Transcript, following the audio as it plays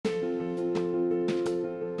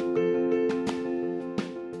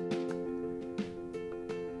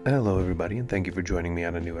Hello, everybody, and thank you for joining me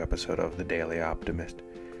on a new episode of The Daily Optimist.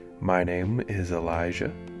 My name is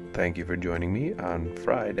Elijah. Thank you for joining me on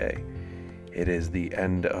Friday. It is the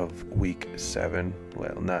end of week 7.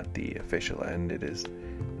 Well, not the official end. It is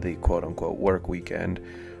the quote-unquote work weekend.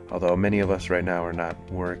 Although many of us right now are not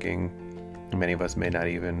working. Many of us may not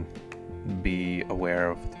even be aware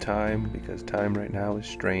of the time, because time right now is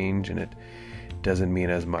strange and it doesn't mean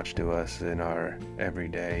as much to us in our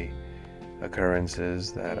everyday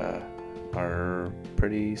occurrences that are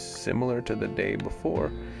pretty similar to the day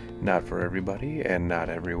before. Not for everybody and not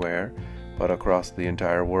everywhere, but across the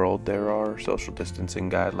entire world there are social distancing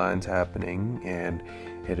guidelines happening, and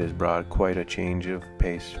it has brought quite a change of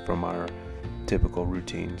pace from our typical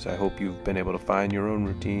routines. I hope you've been able to find your own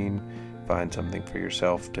routine, find something for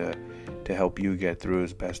yourself to help you get through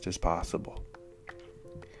as best as possible.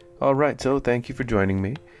 Alright, so thank you for joining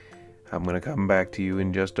me. I'm going to come back to you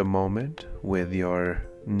in just a moment with your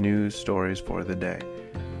news stories for the day.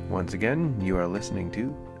 Once again, you are listening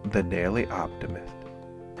to The Daily Optimist.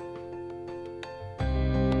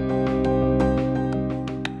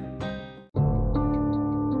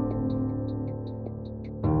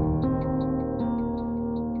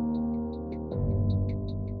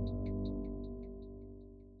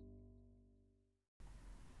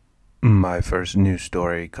 My first news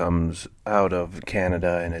story comes out of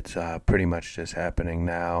Canada, and it's pretty much just happening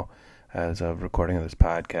now as of recording of this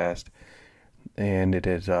podcast. And it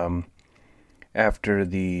is after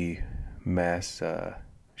the mass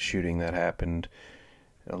shooting that happened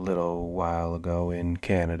a little while ago in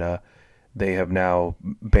Canada. They have now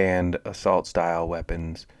banned assault-style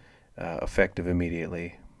weapons effective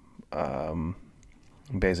immediately.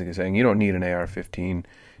 Basically saying you don't need an AR-15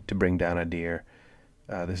 to bring down a deer.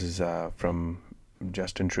 This is from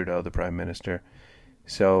Justin Trudeau, the Prime Minister.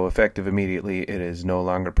 So, effective immediately, it is no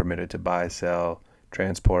longer permitted to buy, sell,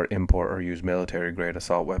 transport, import, or use military-grade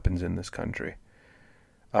assault weapons in this country.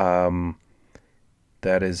 That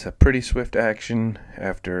is a pretty swift action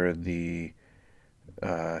after the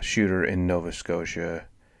shooter in Nova Scotia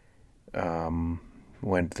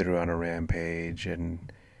went through on a rampage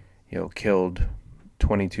and, killed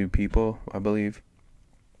 22 people, I believe.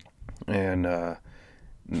 And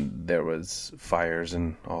there was fires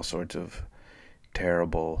and all sorts of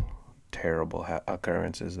terrible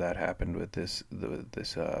occurrences that happened with this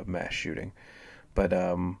mass shooting. But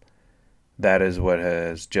that is what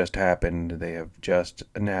has just happened. They have just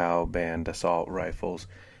now banned assault rifles,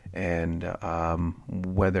 and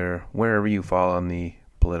wherever you fall on the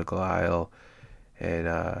political aisle,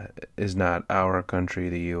 it is not our country,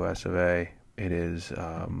 the U.S. of A. It is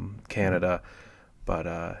Canada. But,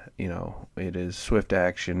 it is swift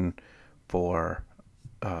action for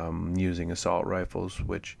using assault rifles,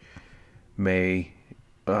 which may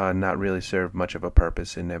not really serve much of a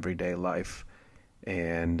purpose in everyday life,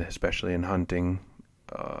 and especially in hunting,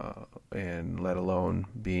 and let alone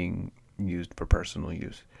being used for personal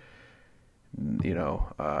use. You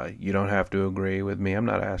don't have to agree with me. I'm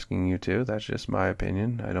not asking you to. That's just my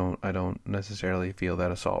opinion. I don't necessarily feel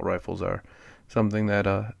that assault rifles are something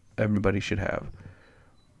that everybody should have.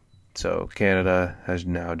 So Canada has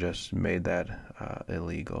now just made that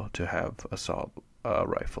illegal to have assault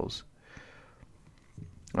rifles.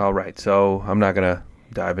 All right, so I'm not going to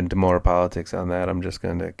dive into more politics on that. I'm just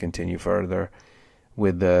going to continue further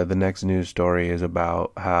with the next news story is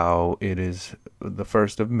about how it is the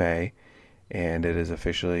 1st of May, and it is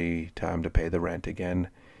officially time to pay the rent again.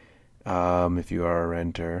 If you are a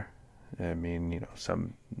renter,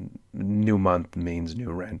 some new month means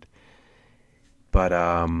new rent. But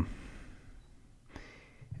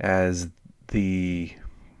as the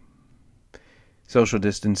social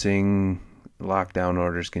distancing lockdown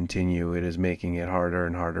orders continue, it is making it harder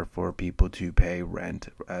and harder for people to pay rent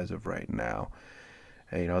as of right now.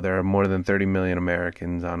 There are more than 30 million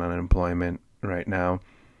Americans on unemployment right now,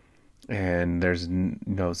 and there's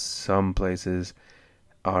some places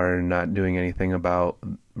are not doing anything about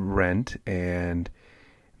rent, and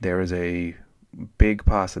there is a big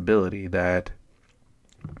possibility that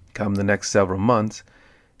come the next several months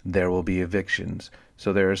there will be evictions.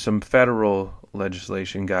 So there are some federal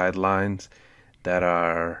legislation guidelines that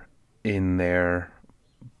are in there,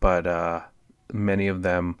 but many of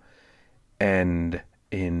them end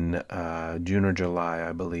in June or July,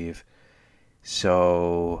 I believe.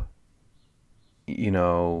 So,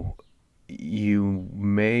 you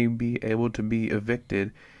may be able to be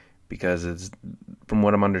evicted because it's, from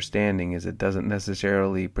what I'm understanding, is it doesn't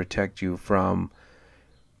necessarily protect you from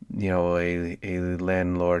a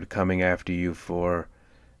landlord coming after you for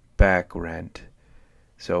back rent.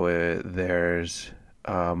 So there's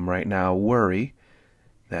right now worry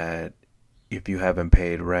that if you haven't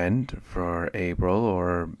paid rent for April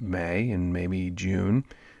or May and maybe June,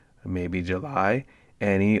 maybe July,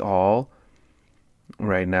 all,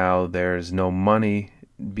 right now there's no money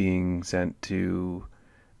being sent to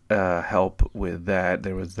help with that.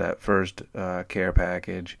 There was that first care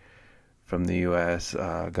package from the U.S.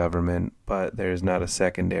 Government, but there's not a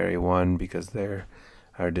secondary one because there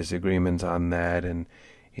are disagreements on that, and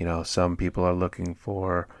some people are looking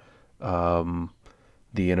for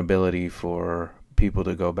the inability for people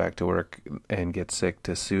to go back to work and get sick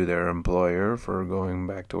to sue their employer for going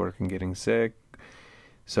back to work and getting sick.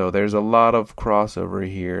 So there's a lot of crossover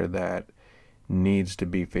here that needs to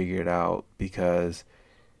be figured out, because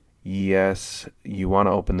yes, you want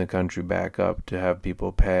to open the country back up to have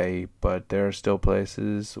people pay, but there are still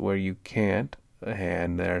places where you can't,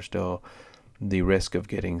 and there's still the risk of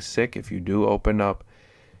getting sick if you do open up.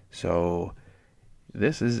 So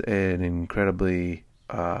this is an incredibly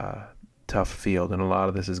tough field, and a lot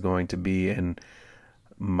of this is going to be in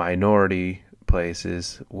minority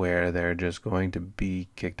places where they're just going to be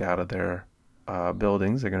kicked out of their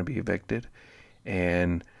buildings. They're going to be evicted,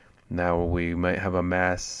 and now we might have a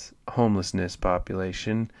mass homelessness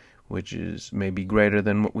population, which is maybe greater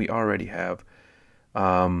than what we already have.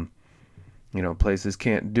 Places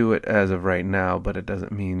can't do it as of right now, but it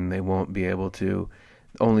doesn't mean they won't be able to.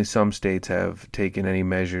 Only some states have taken any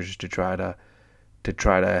measures to try to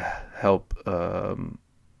help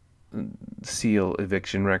seal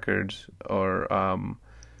eviction records, or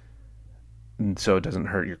so it doesn't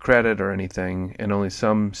hurt your credit or anything. And only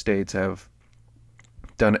some states have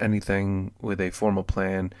done anything with a formal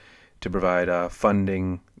plan to provide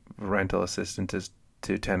funding, rental assistance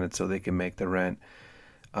to tenants so they can make the rent.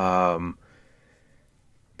 There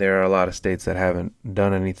are a lot of states that haven't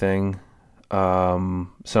done anything.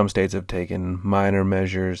 Some states have taken minor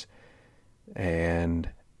measures, and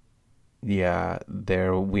we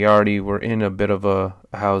already were in a bit of a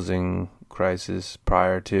housing crisis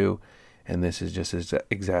prior to, and this is just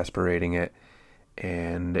exasperating it.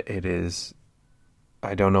 And it is,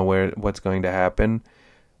 I don't know what's going to happen.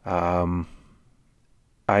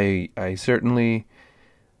 I certainly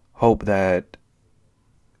hope that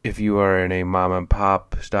if you are in a mom and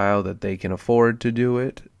pop style that they can afford to do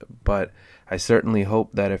it, but I certainly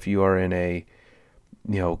hope that if you are in a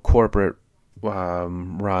corporate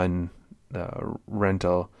run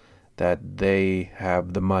rental, that they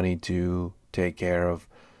have the money to take care of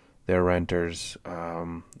their renters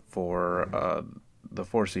for the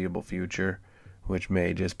foreseeable future, which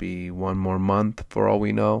may just be one more month for all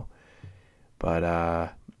we know.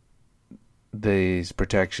 But these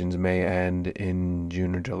protections may end in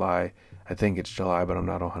June or July. I think it's July, but I'm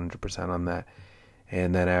not 100% on that.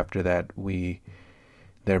 And then after that,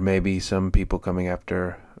 there may be some people coming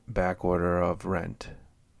after back order of rent.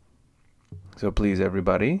 So please,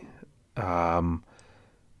 everybody,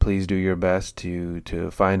 please do your best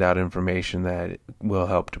to find out information that will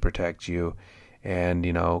help to protect you, and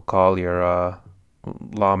call your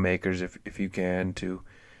lawmakers if you can, to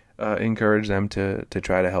encourage them to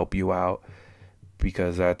try to help you out,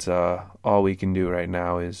 because that's all we can do right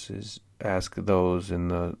now is ask those in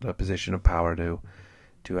the position of power to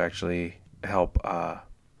actually help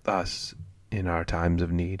us in our times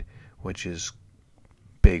of need, which is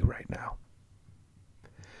big right now.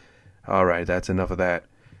 All right, that's enough of that.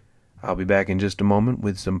 I'll be back in just a moment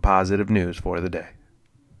with some positive news for the day.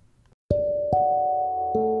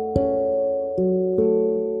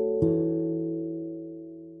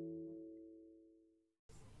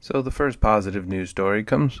 So the first positive news story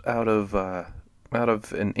comes out of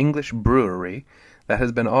an English brewery that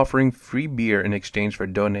has been offering free beer in exchange for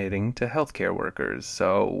donating to healthcare workers.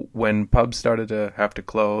 So when pubs started to have to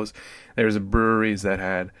close, there was breweries that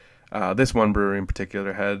had, this one brewery in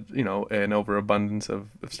particular had, an overabundance of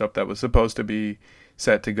stuff that was supposed to be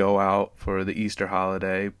set to go out for the Easter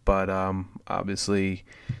holiday, but obviously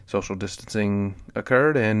social distancing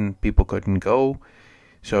occurred and people couldn't go.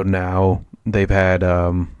 So now they've had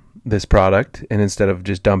this product, and instead of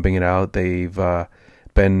just dumping it out, they've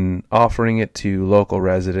been offering it to local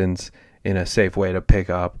residents in a safe way to pick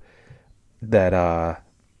up. That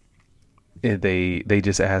they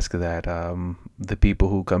just ask that the people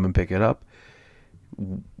who come and pick it up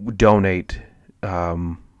donate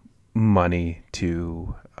money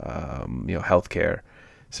to healthcare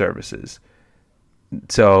services.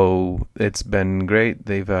 So it's been great.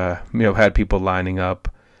 They've had people lining up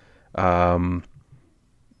in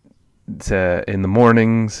the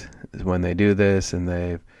mornings when they do this, and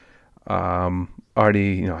they've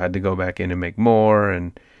already had to go back in and make more,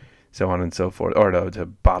 and so on and so forth, or to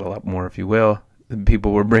bottle up more, if you will.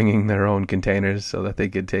 people were bringing their own containers so that they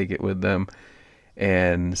could take it with them.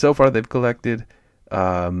 And so far they've collected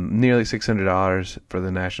nearly $600 for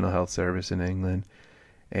the National Health Service in England.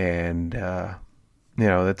 And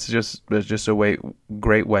that's just a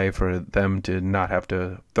great way for them to not have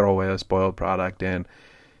to throw away a spoiled product and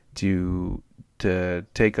to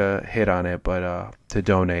take a hit on it, but to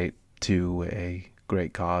donate to a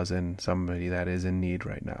great cause and somebody that is in need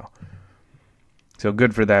right now. So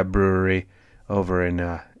good for that brewery over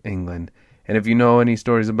in England. And if you know any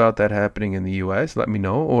stories about that happening in the U.S., let me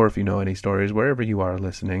know. Or if you know any stories wherever you are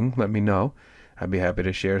listening, let me know. I'd be happy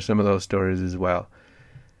to share some of those stories as well.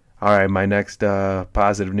 All right, my next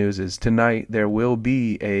positive news is tonight there will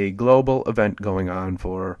be a global event going on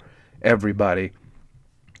for everybody.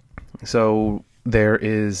 So there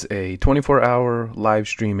is a 24-hour live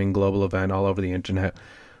streaming global event all over the internet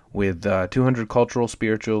with 200 cultural,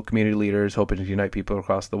 spiritual, community leaders hoping to unite people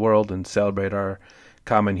across the world and celebrate our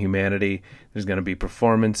common humanity. There's going to be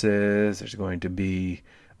performances. There's going to be,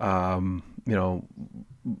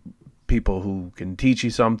 people who can teach you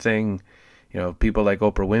something. People like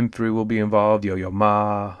Oprah Winfrey will be involved, Yo-Yo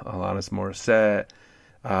Ma, Alanis Morissette,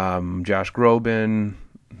 Josh Groban,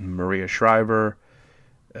 Maria Shriver,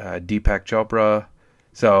 Deepak Chopra.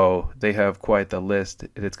 So they have quite the list.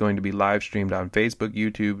 It's going to be live streamed on Facebook,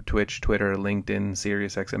 YouTube, Twitch, Twitter, LinkedIn,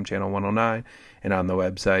 SiriusXM Channel 109, and on the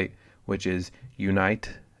website, which is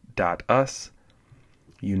unite.us,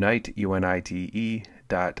 unite, UNITE.us,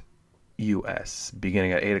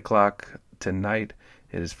 beginning at 8 o'clock tonight.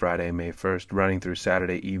 It is Friday, May 1st, running through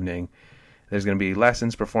Saturday evening. There's going to be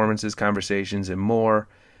lessons, performances, conversations, and more.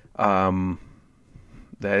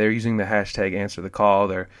 They're using the hashtag Answer the Call.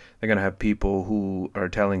 They're going to have people who are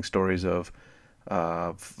telling stories of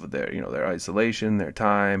their isolation, their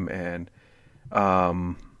time, and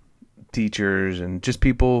teachers, and just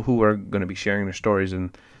people who are going to be sharing their stories.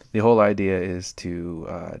 And the whole idea is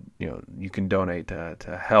to you can donate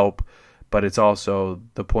to help, but it's also,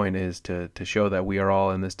 the point is to show that we are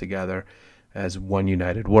all in this together as one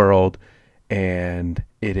united world, and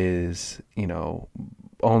it is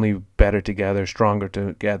only better together, stronger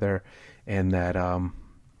together, and that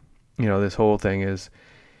this whole thing is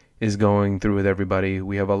going through with everybody.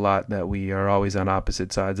 We have a lot that we are always on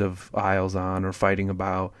opposite sides of aisles on or fighting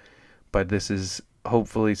about, but this is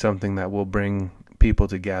hopefully something that will bring people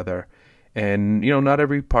together. And not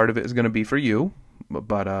every part of it is going to be for you,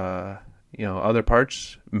 but other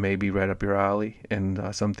parts may be right up your alley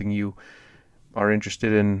and something you are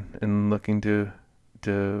interested in looking to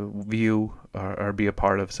view or be a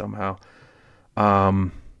part of somehow.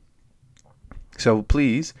 So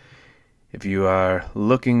please, if you are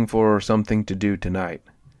looking for something to do tonight,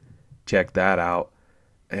 check that out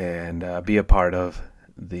and be a part of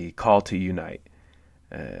the Call to Unite.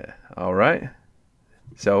 All right.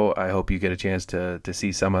 So I hope you get a chance to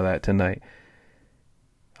see some of that tonight.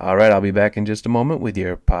 All right, I'll be back in just a moment with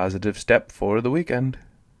your positive step for the weekend.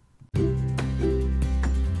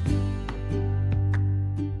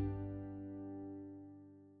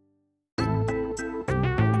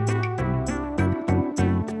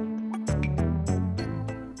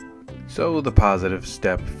 So the positive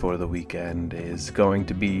step for the weekend is going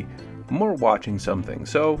to be more watching something.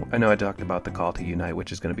 So I know I talked about the Call to Unite,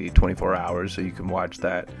 which is going to be 24 hours, so you can watch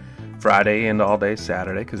that Friday and all day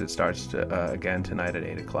Saturday, because it starts again tonight at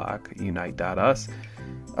 8 o'clock, unite.us,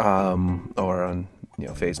 or on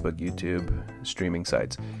Facebook, YouTube, streaming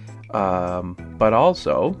sites. But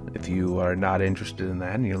also, if you are not interested in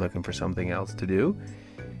that and you're looking for something else to do,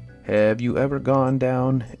 have you ever gone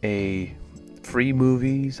down a free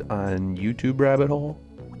movies on YouTube rabbit hole?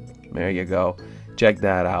 There you go. Check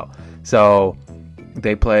that out. So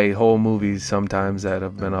they play whole movies sometimes that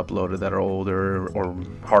have been uploaded that are older or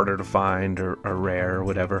harder to find or rare, or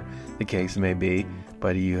whatever the case may be.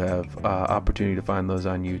 But you have opportunity to find those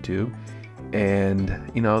on YouTube. And,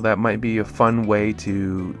 that might be a fun way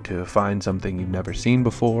to find something you've never seen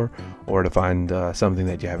before, or to find something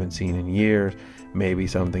that you haven't seen in years. Maybe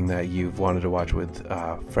something that you've wanted to watch with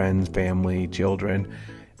friends, family, children,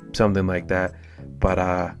 something like that.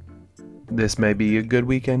 But this may be a good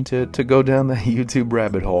weekend to go down the YouTube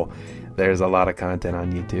rabbit hole. There's a lot of content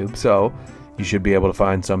on YouTube, so you should be able to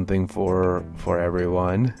find something for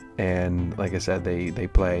everyone. And like I said, they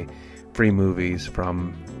play free movies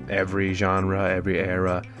from every genre, every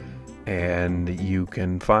era, and you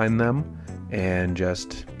can find them and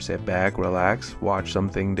just sit back, relax, watch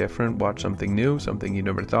something different, watch something new, something you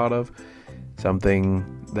never thought of,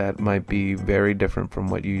 something that might be very different from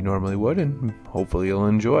what you normally would, and hopefully you'll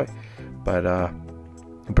enjoy. But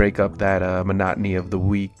break up that monotony of the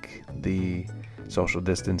week, the social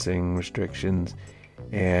distancing restrictions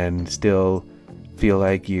and still feel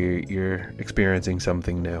like you're experiencing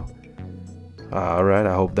something new. All right,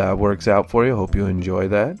 I hope that works out for you. Hope you enjoy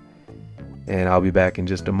that. And I'll be back in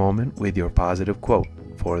just a moment with your positive quote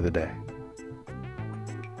for the day.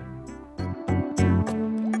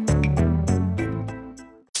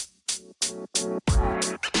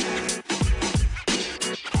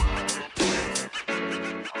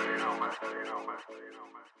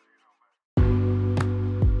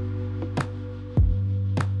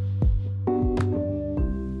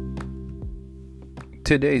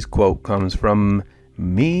 Today's quote comes from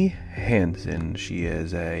Mie Hansen. She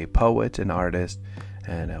is a poet, an artist,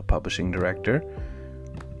 and a publishing director.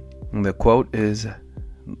 And the quote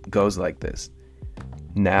goes like this: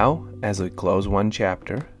 "Now, as we close one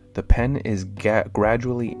chapter, the pen is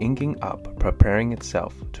gradually inking up, preparing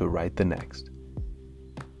itself to write the next."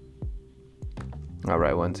 All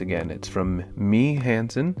right, once again, it's from Mie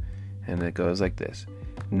Hansen, and it goes like this: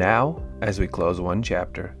 "Now, as we close one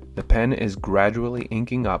chapter, the pen is gradually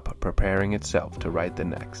inking up, preparing itself to write the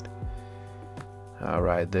next." All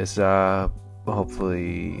right, this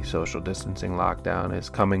hopefully social distancing lockdown is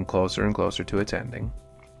coming closer and closer to its ending.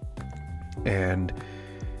 And,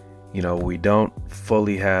 we don't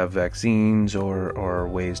fully have vaccines or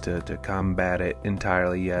ways to combat it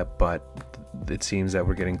entirely yet, but it seems that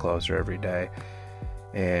we're getting closer every day.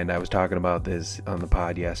 And I was talking about this on the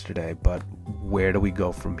pod yesterday, but where do we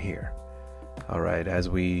go from here? All right, as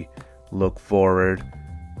we look forward,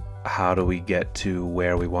 how do we get to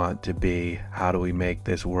where we want to be? How do we make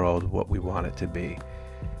this world what we want it to be?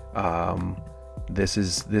 This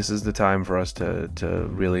is the time for us to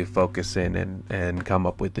really focus in and come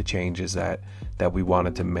up with the changes that we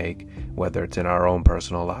wanted to make, whether it's in our own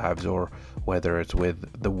personal lives or whether it's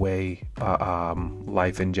with the way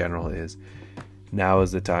life in general is. Now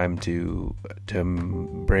is the time to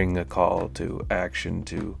bring a call to action,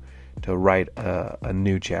 to write a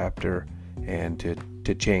new chapter and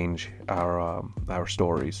to change our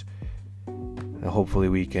stories. And hopefully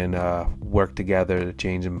we can work together to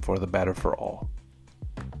change them for the better for all.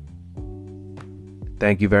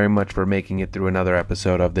 Thank you very much for making it through another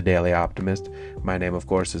episode of The Daily Optimist. My name, of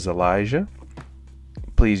course, is Elijah.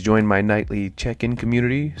 Please join my nightly check-in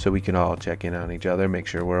community so we can all check in on each other, make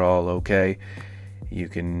sure we're all okay. You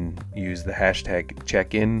can use the hashtag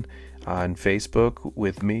check-in on Facebook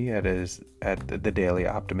with me at the Daily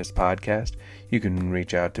Optimist Podcast. You can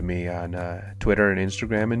reach out to me on Twitter and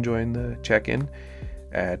Instagram and join the check-in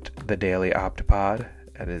at the Daily Optipod.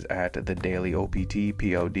 That is at the Daily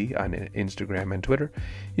OPTPOD on Instagram and Twitter.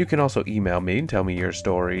 You can also email me and tell me your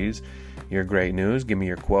stories, your great news, give me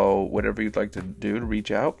your quote, whatever you'd like to do to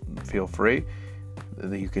reach out. Feel free.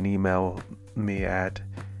 You can email me at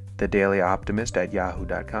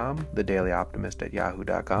thedailyoptimist@yahoo.com,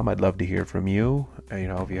 thedailyoptimist@yahoo.com. I'd love to hear from you.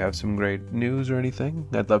 If you have some great news or anything,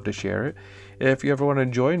 I'd love to share it. If you ever want to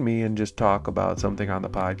join me and just talk about something on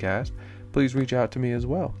the podcast, please reach out to me as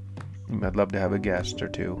well. I'd love to have a guest or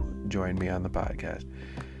two join me on the podcast.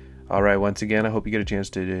 All right, once again, I hope you get a chance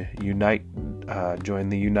to join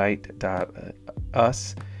the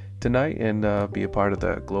Unite.us tonight and be a part of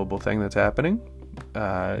the global thing that's happening.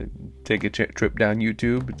 Take a trip down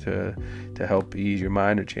YouTube to help ease your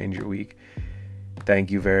mind or change your week.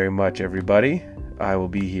 Thank you very much, everybody. I will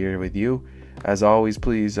be here with you. As always,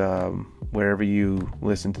 please, wherever you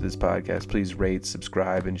listen to this podcast, please rate,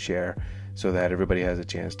 subscribe, and share so that everybody has a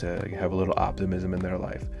chance to have a little optimism in their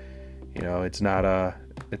life. It's not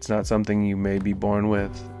something you may be born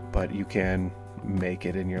with, but you can make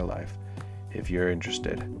it in your life if you're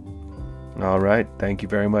interested. All right. Thank you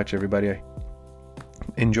very much, everybody.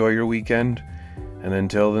 Enjoy your weekend, and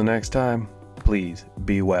until the next time, please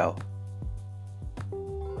be well.